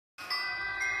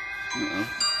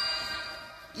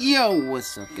Yo,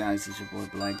 what's up, guys? It's your boy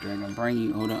Black Dragon. Bring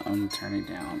you, hold on, I'm gonna turn it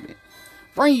down a bit.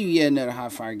 Bring you yet another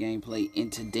hot fire gameplay.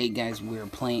 And today, guys, we're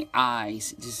playing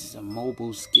Eyes. This is a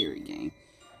mobile scary game.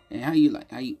 And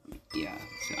yeah.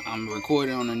 So I'm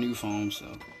recording on a new phone,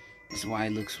 so that's why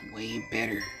it looks way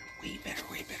better, way better.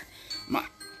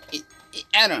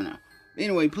 I don't know.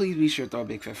 Anyway, please be sure to throw a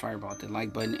big fat fireball at the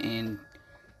like button and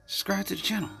subscribe to the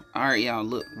channel. All right, y'all.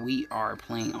 Look, we are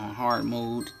playing on hard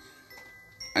mode.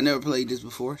 I never played this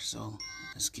before, so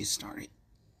let's get started.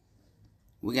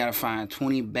 We gotta find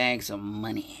 20 bags of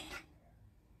money.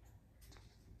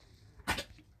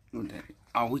 What that?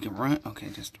 Oh, we can run? Okay,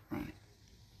 just run.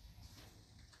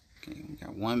 Okay, we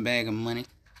got 1 bag of money.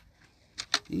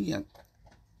 You got...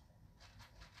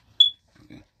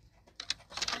 Okay.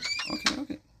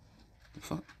 Okay. The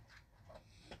fuck?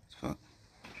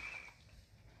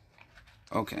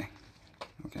 Okay,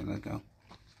 let's go.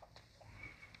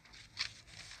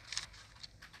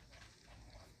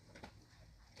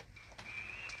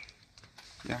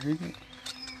 Y'all hear it?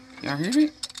 Y'all hear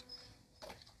it?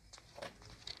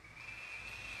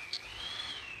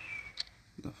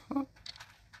 The fuck?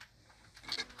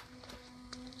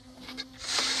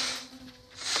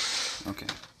 Okay.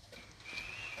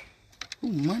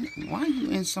 Ooh, money. Why are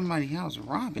you in somebody's house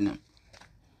robbing them?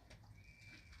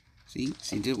 See,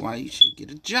 this why you should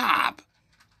get a job.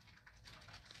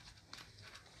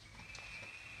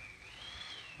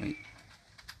 Wait.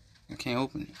 I can't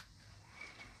open it.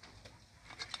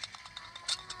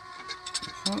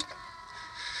 What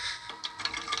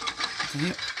the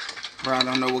hell? Bro, I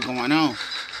don't know what's going on.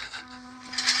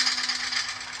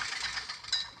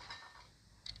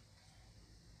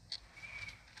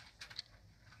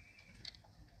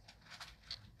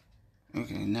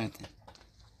 Okay, nothing.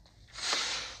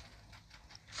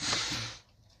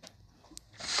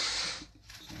 So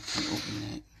I can't open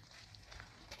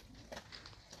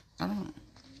that.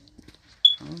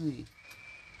 I really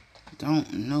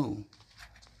don't know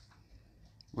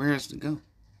where else to go.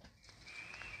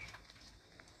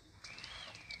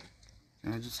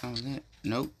 Can I do something with that?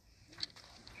 Nope.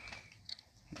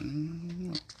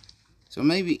 No. So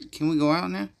maybe, can we go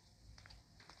out now?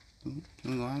 Can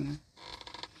we go out now?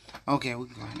 Okay, we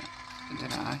can go out now. Is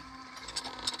that an eye?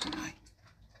 An eye.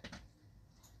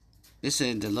 It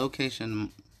said the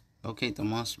location, locate the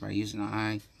monster by using the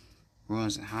eye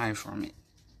ruins and hide from it.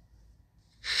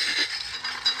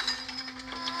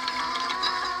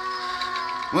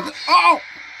 What the? Oh!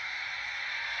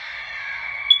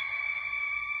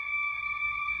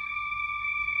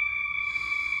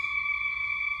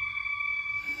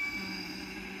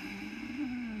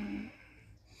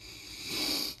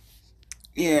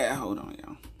 Yeah, hold on,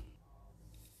 y'all.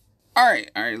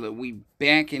 Alright, look, we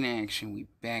back in action.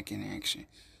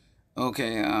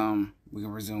 Okay, we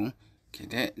can resume.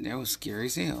 Okay, that was scary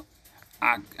as hell.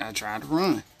 I tried to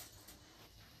run.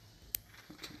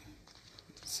 Okay.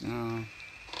 So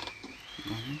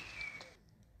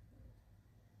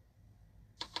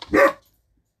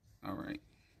alright.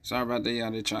 Sorry about that,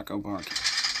 y'all, the Choco Park.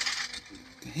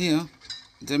 The hell?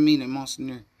 Does that mean that monster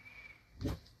near?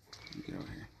 Get over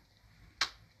here.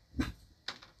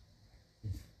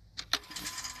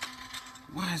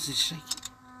 Why is it shaking?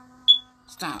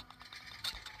 Stop.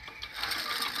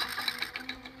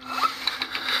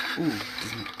 Ooh,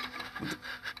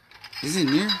 is it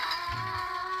near?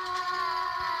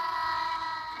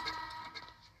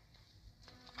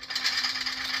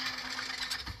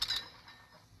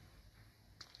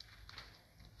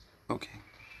 Okay.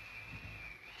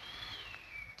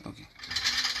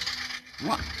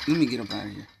 What? Let me get up out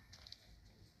of here.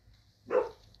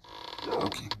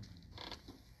 Okay.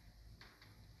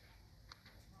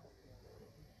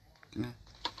 Can I?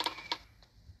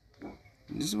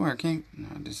 This is where I came. No,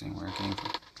 this ain't where I came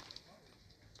from.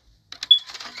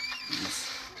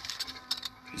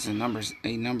 It's a number.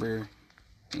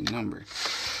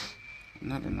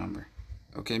 Another number.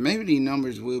 Okay, maybe these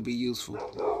numbers will be useful.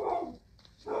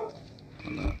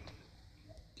 Hold up.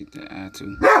 Get that eye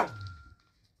too.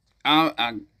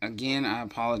 Again, I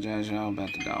apologize, y'all,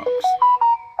 about the dogs.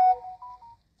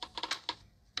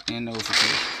 And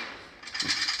notifications.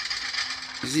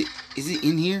 Is it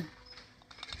in here?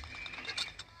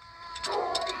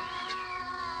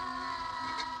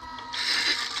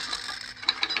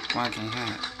 Why I can't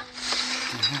hide?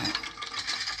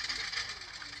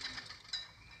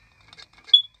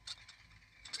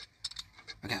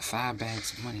 I got 5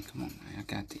 bags of money. Come on, man. I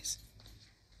got this.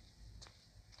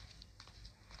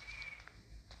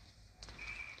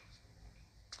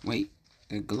 Wait,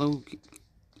 the globe.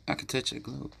 I can touch that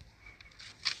globe.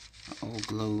 An old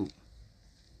globe.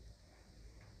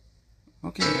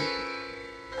 Okay,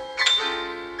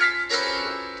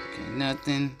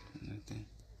 Nothing. Nothing.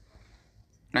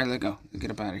 Alright, let go. Let's get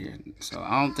up out of here. So,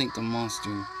 I don't think the monster...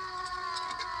 I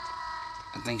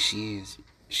think she is.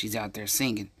 She's out there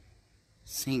singing.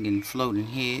 Singing, floating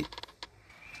head.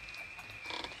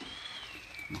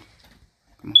 Come on.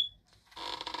 Come on.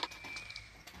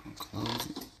 I'll close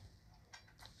it.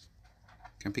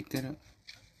 Can I pick that up?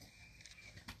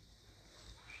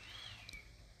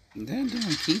 That damn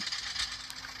key.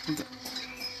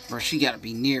 Bro, she gotta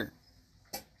be near.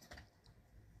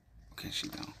 Okay, she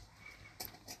gone.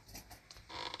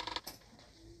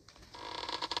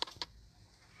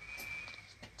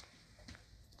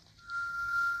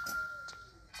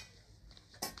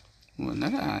 Well,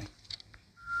 another eye.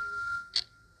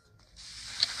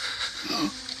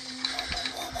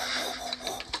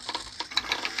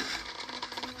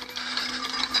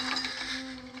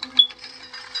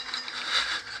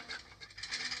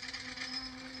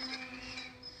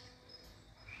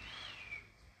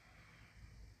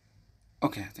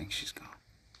 Okay, I think she's gone.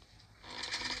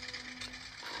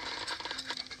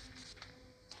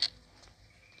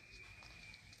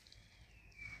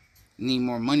 Need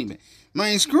more money, but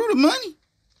man, screw the money.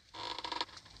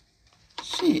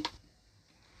 Shit.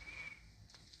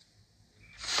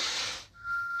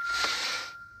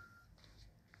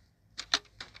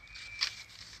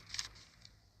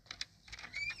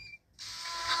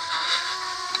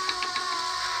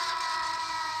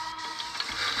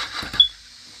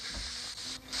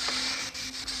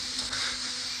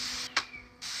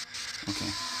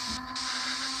 Okay.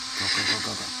 Go, go, go,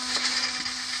 go, go.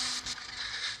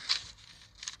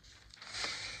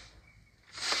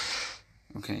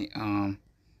 Okay,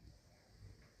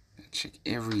 check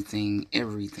everything.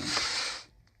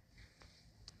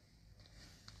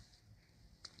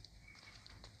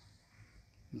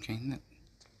 Okay, no.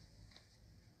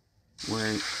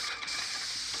 Where?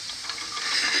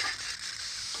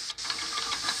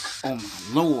 Oh my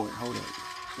lord, hold up.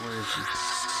 Where is she?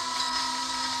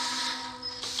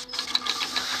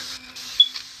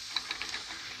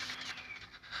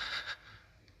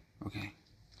 Okay,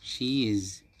 she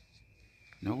is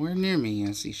nowhere near me.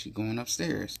 I see she going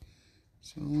upstairs.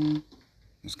 So,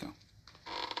 let's go.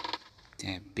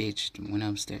 That bitch went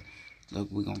upstairs. Look,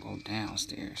 we're gonna go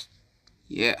downstairs.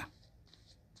 Yeah.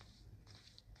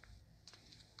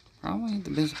 Probably ain't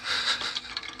the best.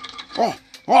 Oh!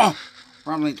 Oh!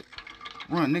 Probably ain't the...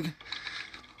 Run, nigga.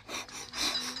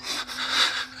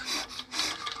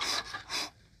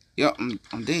 Yup,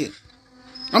 I'm dead.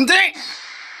 I'm dead!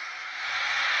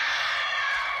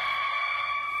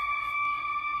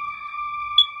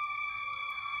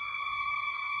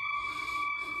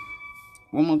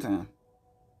 One more time.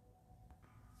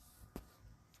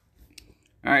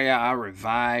 Alright, yeah, I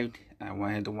revived. I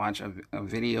had to watch a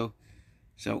video.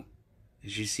 So,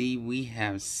 as you see, we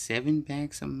have 7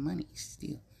 bags of money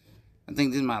still. I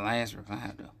think this is my last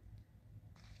revive, though.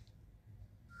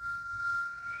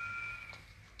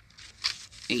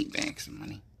 8 bags of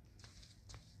money.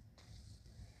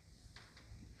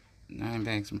 9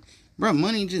 bags of money. Bro,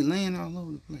 money just laying all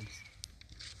over the place.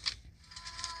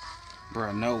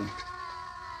 Bro, no.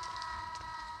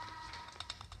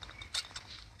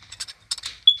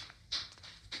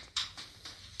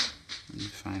 Let me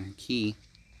find a key.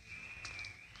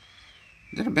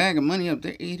 Is there a bag of money up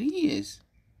there? It is.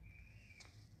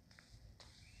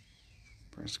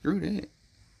 Bro, screw that.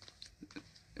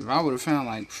 If I would have found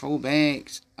like 4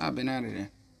 bags, I'd been out of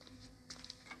there.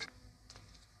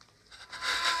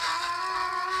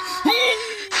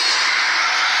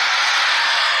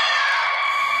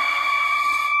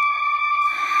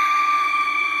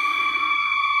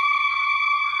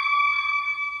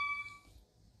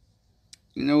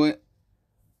 You know what?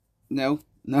 No,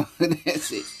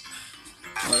 that's it.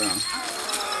 Hold on.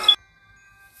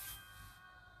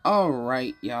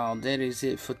 Alright, y'all. That is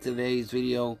it for today's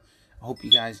video. I hope you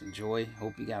guys enjoy.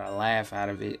 Hope you got a laugh out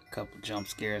of it. A couple jump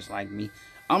scares like me.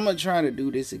 I'm going to try to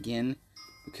do this again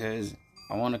because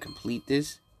I want to complete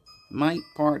this. Might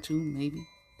part 2, maybe.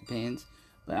 Depends.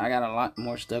 But I got a lot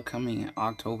more stuff coming in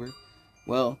October.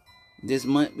 Well, this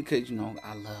month because, you know,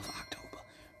 I love October.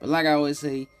 But like I always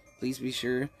say, please be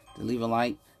sure to leave a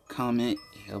like, comment.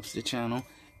 It helps the channel.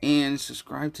 And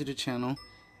subscribe to the channel.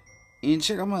 And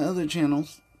check out my other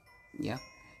channels. Yeah.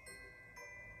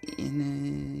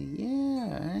 And,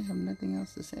 yeah, I have nothing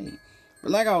else to say.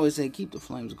 But like I always say, keep the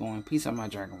flames going. Peace out, my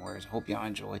dragon warriors. Hope y'all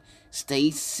enjoy.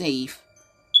 Stay safe.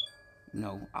 You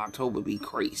know, October be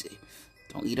crazy.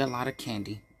 Don't eat a lot of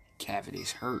candy.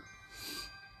 Cavities hurt.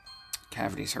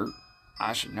 Cavities hurt.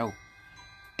 I should know.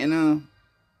 And,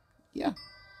 yeah.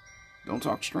 Don't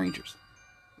talk to strangers.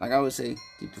 Like I always say,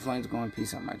 keep the flames going.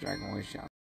 Peace out, my dragon warriors. Y'all.